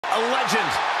a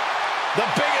legend. The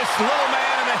biggest little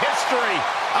man in the history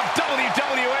of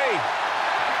WWE.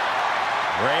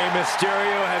 Rey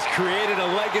Mysterio has created a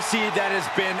legacy that has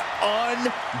been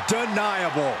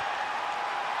undeniable.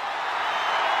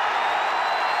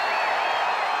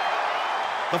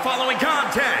 The following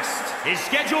contest is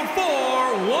scheduled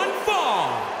for one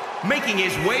fall. Making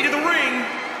his way to the ring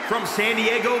from San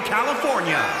Diego,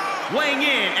 California, weighing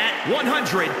in at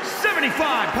 175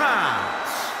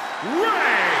 pounds,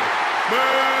 Rey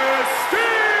Mysterio!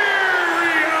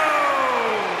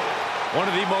 One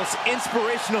of the most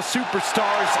inspirational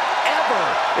superstars ever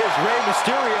is Rey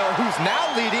Mysterio, who's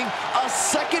now leading a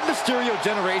second Mysterio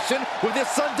generation with his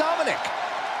son Dominic.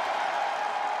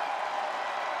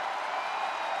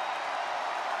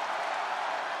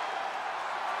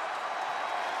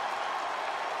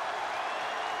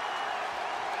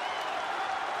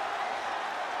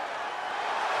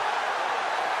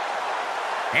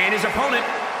 And his opponent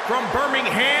from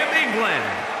Birmingham, England,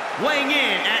 weighing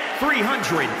in at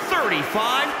 335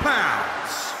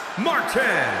 pounds,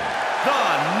 Martyn the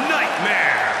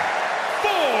Nightmare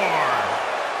Ford.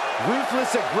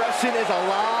 Ruthless aggression is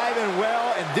alive and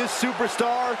well, and this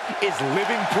superstar is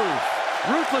living proof.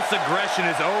 Ruthless aggression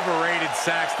is overrated,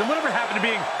 Saxton. Whatever happened to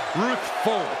being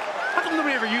ruthful? How come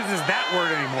nobody ever uses that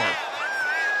word anymore?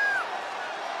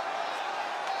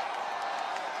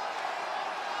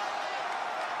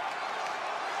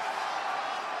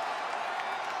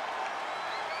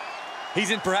 He's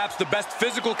in perhaps the best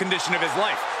physical condition of his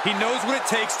life. He knows what it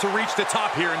takes to reach the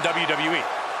top here in WWE.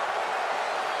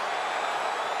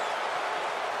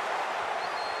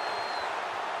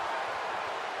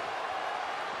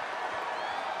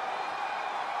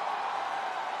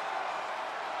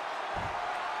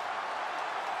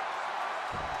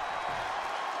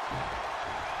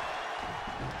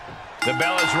 The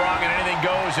bell is rung and anything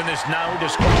goes in this no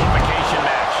disqualification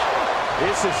match.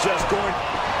 This is just going...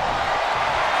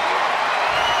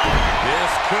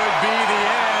 This could be the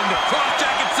end.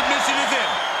 Cross-jacket submission is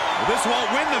in. Well, this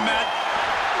won't win the match.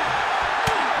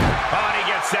 Oh, he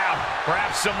gets out.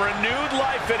 Perhaps some renewed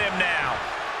life in him now.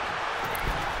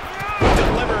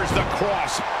 Delivers the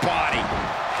cross body.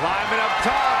 Climbing up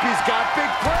top, he's got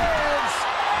big plans.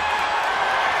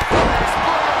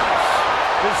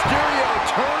 Mysterio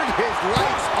turned his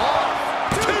lights off.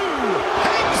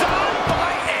 Hangs on by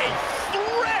a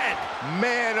thread.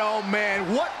 Man, oh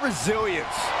man, what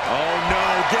resilience. Oh no,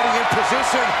 getting in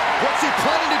position. What's he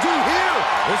planning to do here?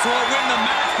 This won't win the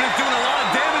match, but it's doing a lot of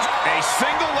damage. A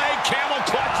single leg camel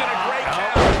clutch and a great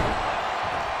count.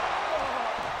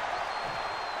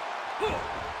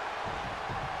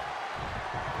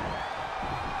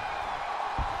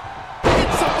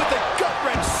 Hits him with a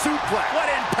gut-wrench suplex. What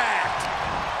impact!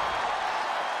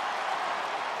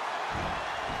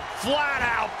 Flat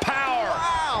out power.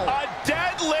 Wow. A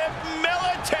deadlift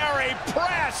military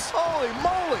press. Holy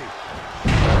moly.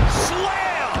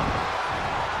 Slam.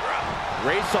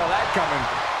 Rey saw that coming.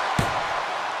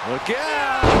 Look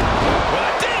out. With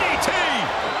a DDT.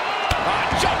 A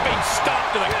jumping stomp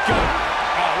to the gut.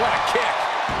 Oh, what a kick.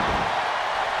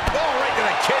 Oh, right to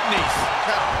the kidneys.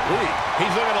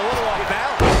 He's looking a little off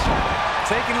balance.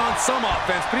 Taking on some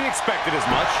offense, but he expected as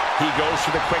much. He goes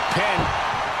for the quick pin.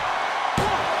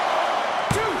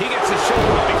 He gets his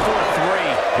shoulder up before three.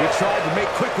 He tried to make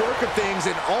quick work of things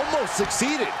and almost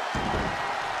succeeded.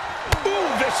 Ooh,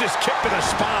 vicious kick to the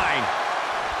spine.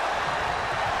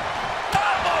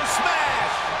 Elbow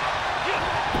smash.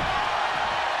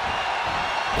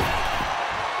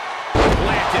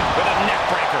 Planted with a neck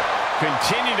breaker.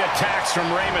 Continued attacks from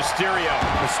Rey Mysterio.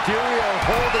 Mysterio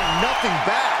holding nothing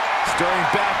back. Stirring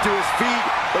back to his feet,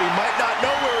 but he might not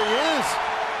know where he is.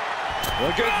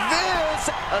 Look at this!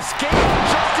 Escape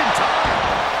just in time!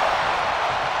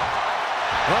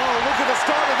 Oh, look at the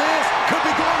start of this! Could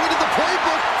be going into the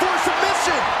playbook for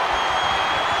submission!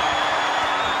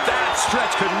 That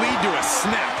stretch could lead to a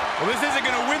snap. Well, this isn't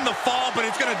going to win the fall, but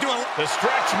it's going to do a... The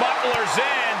stretch muffler's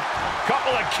in.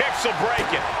 Couple of kicks will break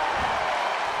it.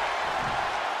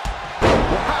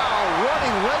 Wow,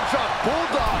 running leg drop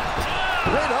bulldog.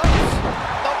 Red ups.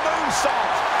 A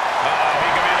moonsault. He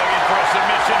could be looking for a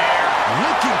submission here.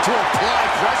 Looking to apply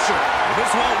pressure. Well,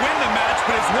 this won't win the match,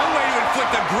 but it's one way to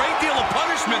inflict a great deal of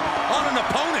punishment on an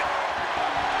opponent.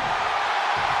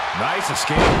 Nice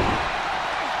escape.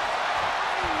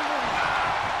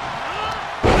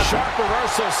 Sharp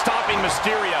reversal stopping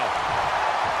Mysterio.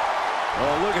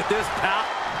 Oh, look at this, pal.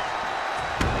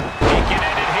 He can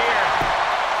end it here.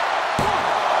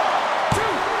 1, 2.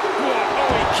 Oh,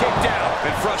 he kicked out.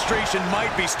 And frustration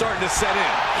might be starting to set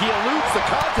in. He eludes the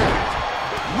contact.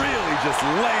 Really just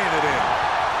laying it in.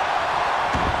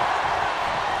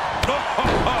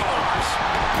 Oh,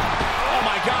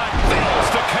 my God. Fails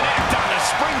to connect on the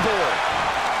springboard.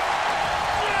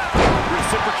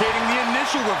 Reciprocating the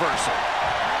initial reversal.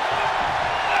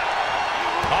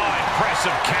 Oh,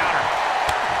 impressive counter.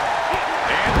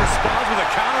 And responds with a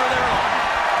counter of their own.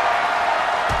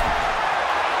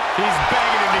 He's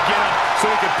begging him to get up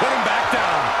so he can put him back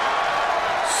down.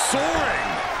 Soaring.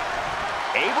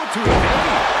 Able to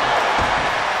evade.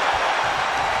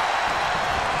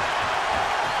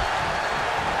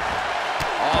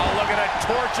 Oh, looking to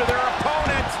torture their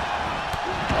opponent.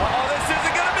 Oh, this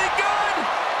isn't going to be good.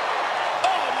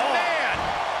 Oh, man.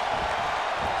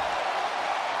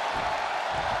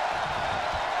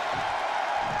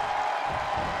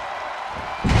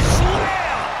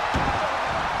 Slam.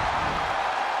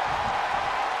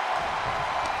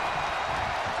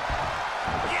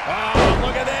 Oh,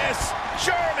 look at this.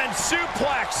 German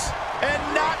suplex. And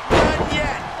not done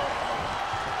yet.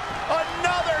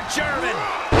 Another German.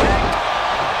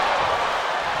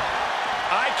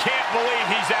 I can't believe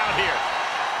he's out here.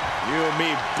 You and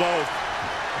me both.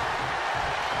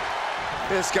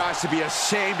 This guy should be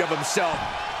ashamed of himself.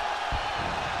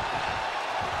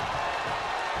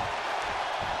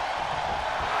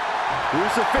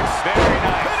 Crucifix. Very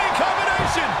nice. Pinning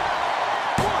combination.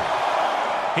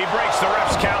 He breaks the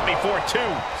ref's count before 2.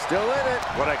 Still in it.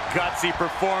 What a gutsy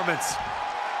performance.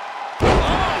 Oh,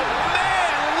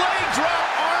 man. Leg drop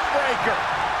arm breaker.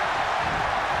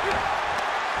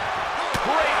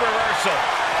 Great reversal.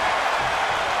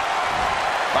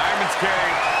 Fireman's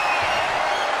carry.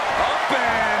 Up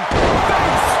and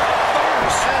face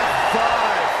first. F5.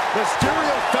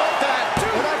 Mysterio felt that,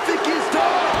 and I think he's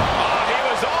done. Oh, he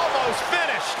was almost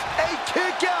finished. A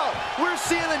kick out. We're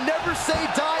seeing a never say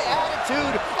die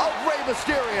attitude of Rey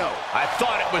Mysterio. I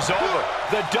thought it was over.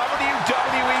 The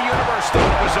WWE Universe thought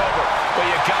it was over. But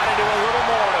you got to do a little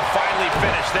more to finally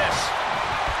finish this.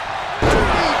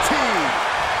 DDT.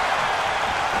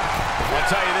 I'll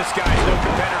tell you, this guy's no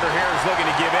competitor here is looking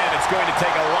to give in. It's going to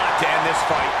take a lot to end this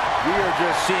fight. We are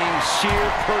just seeing sheer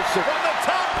perseverance. From the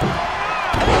top.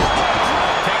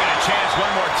 Taking a chance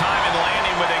one more time and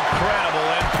landing with incredible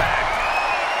impact.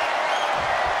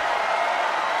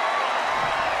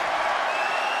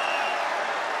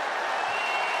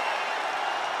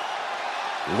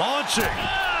 Launching.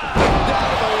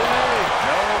 Out of the way.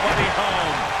 Nobody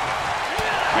home.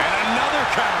 And another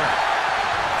counter.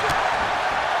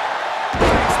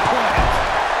 Face plant.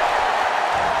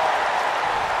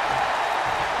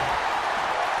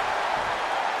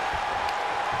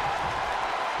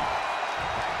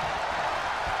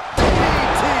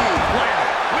 DDT.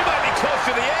 We might be close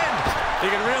to the end. He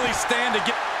can really stand to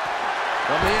get.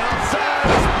 From the outside.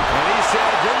 And he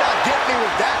said, "You're not getting me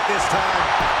with that this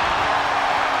time."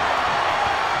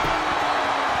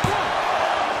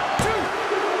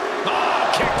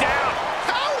 Kicked out.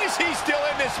 How is he still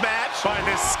in this match? By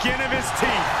the skin of his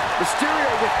teeth. Mysterio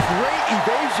with great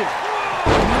evasion.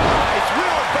 Nice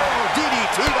wheelbarrow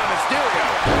DDT by Mysterio.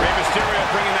 Rey Mysterio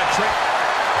bringing that trick.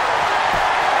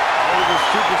 What is this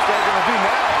superstar going to do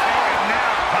now? And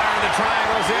now, firing the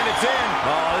triangles in, it's in.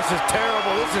 Oh, this is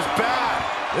terrible. This is bad.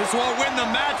 This won't win the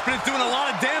match, but it's doing a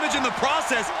lot of damage in the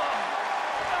process.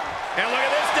 And look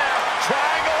at this now.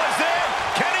 Triangle is in.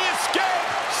 Can he escape?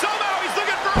 Somehow he's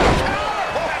looking for a counter.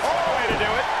 That's one way to do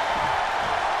it.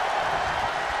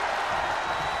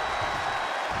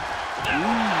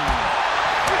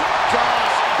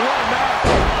 Gosh, what a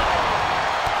match.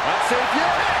 Not safe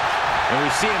yet. And we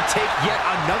see him take yet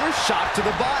another shot to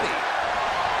the body.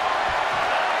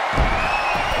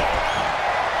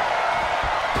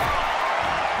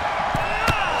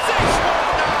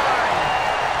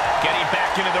 Getting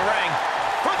back into the ring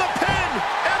for the pin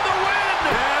and the win.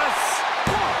 Yes.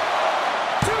 1,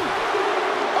 2.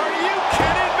 Are you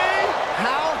kidding me?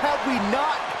 How have we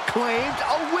not claimed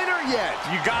a winner yet?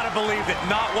 You gotta believe that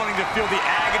not wanting to feel the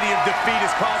agony of defeat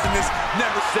is causing this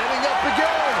never. Setting up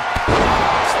again.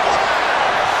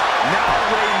 Now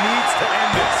Rey needs to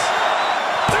end this.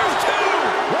 There's 2.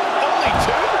 Only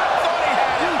 2? Thought he had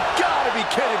it. You gotta be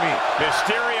kidding me.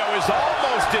 Mysterio is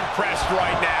almost impressed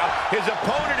right now. His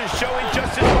opponent is showing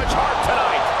just as much heart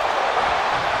tonight.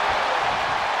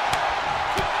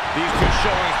 These two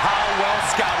showing how well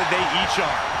scouted they each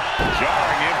are.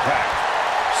 Jarring impact.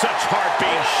 Such heart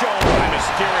being shown by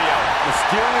Mysterio.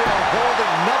 Mysterio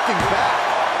holding nothing back.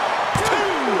 2.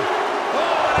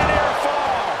 Oh, and a near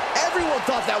fall. Everyone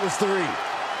thought that was 3.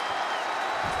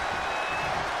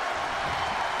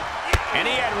 And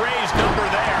he had Rey's number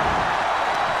there.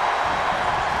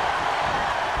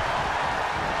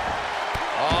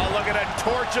 Oh, looking to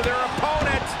torture their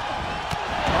opponent.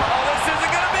 Oh, this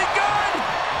isn't going to be good.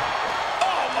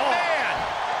 Oh, man.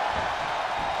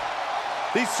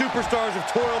 These superstars have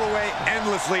toiled away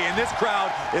endlessly, and this crowd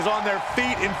is on their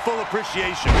feet in full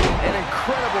appreciation. An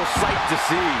incredible sight to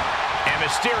see. And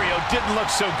Mysterio didn't look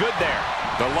so good there.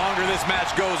 The longer this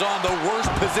match goes on, the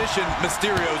worse position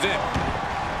Mysterio's in.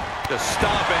 The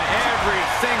stomp in every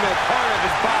single part of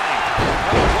his body.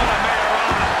 Oh, what a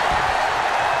Mayorana.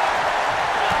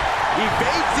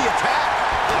 Evades the attack.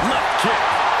 Left kick.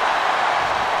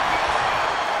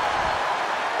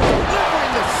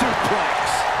 Delivering the suplex.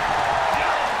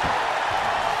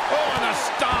 Oh, and a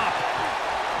stomp.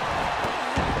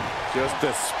 Just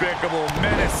despicable,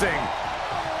 menacing.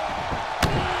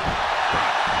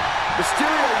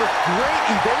 Mysterio with great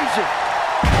evasion.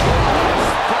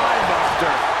 Spine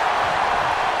buster.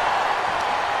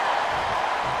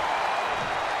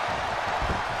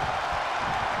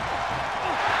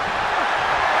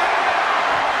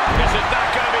 This is not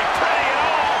going to be pretty at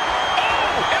all.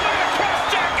 Oh, and look at the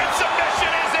cross-jacket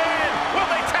submission is in. Will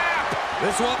they tap?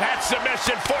 This one. That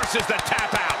submission forces the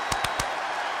tap out.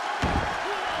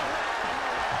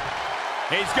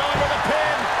 He's going for the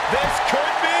pin. This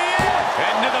could be it.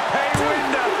 Into the pay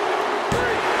window.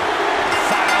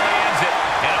 Finally ends it.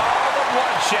 And all the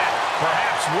bloodshed.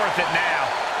 Perhaps worth it now.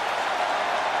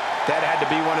 That had to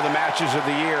be one of the matches of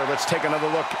the year. Let's take another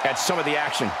look at some of the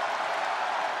action.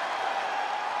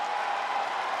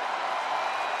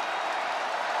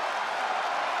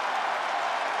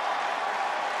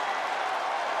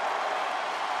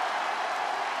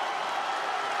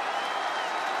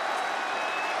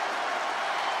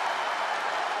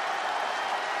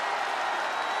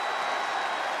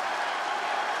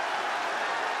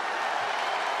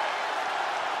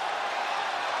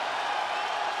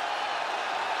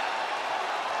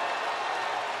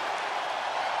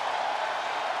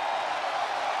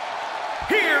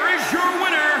 Here is your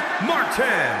winner,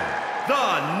 Martyn,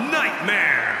 the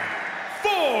Nightmare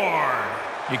Ford.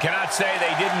 You cannot say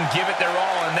they didn't give it their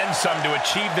all and then some to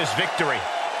achieve this victory.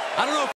 I don't know if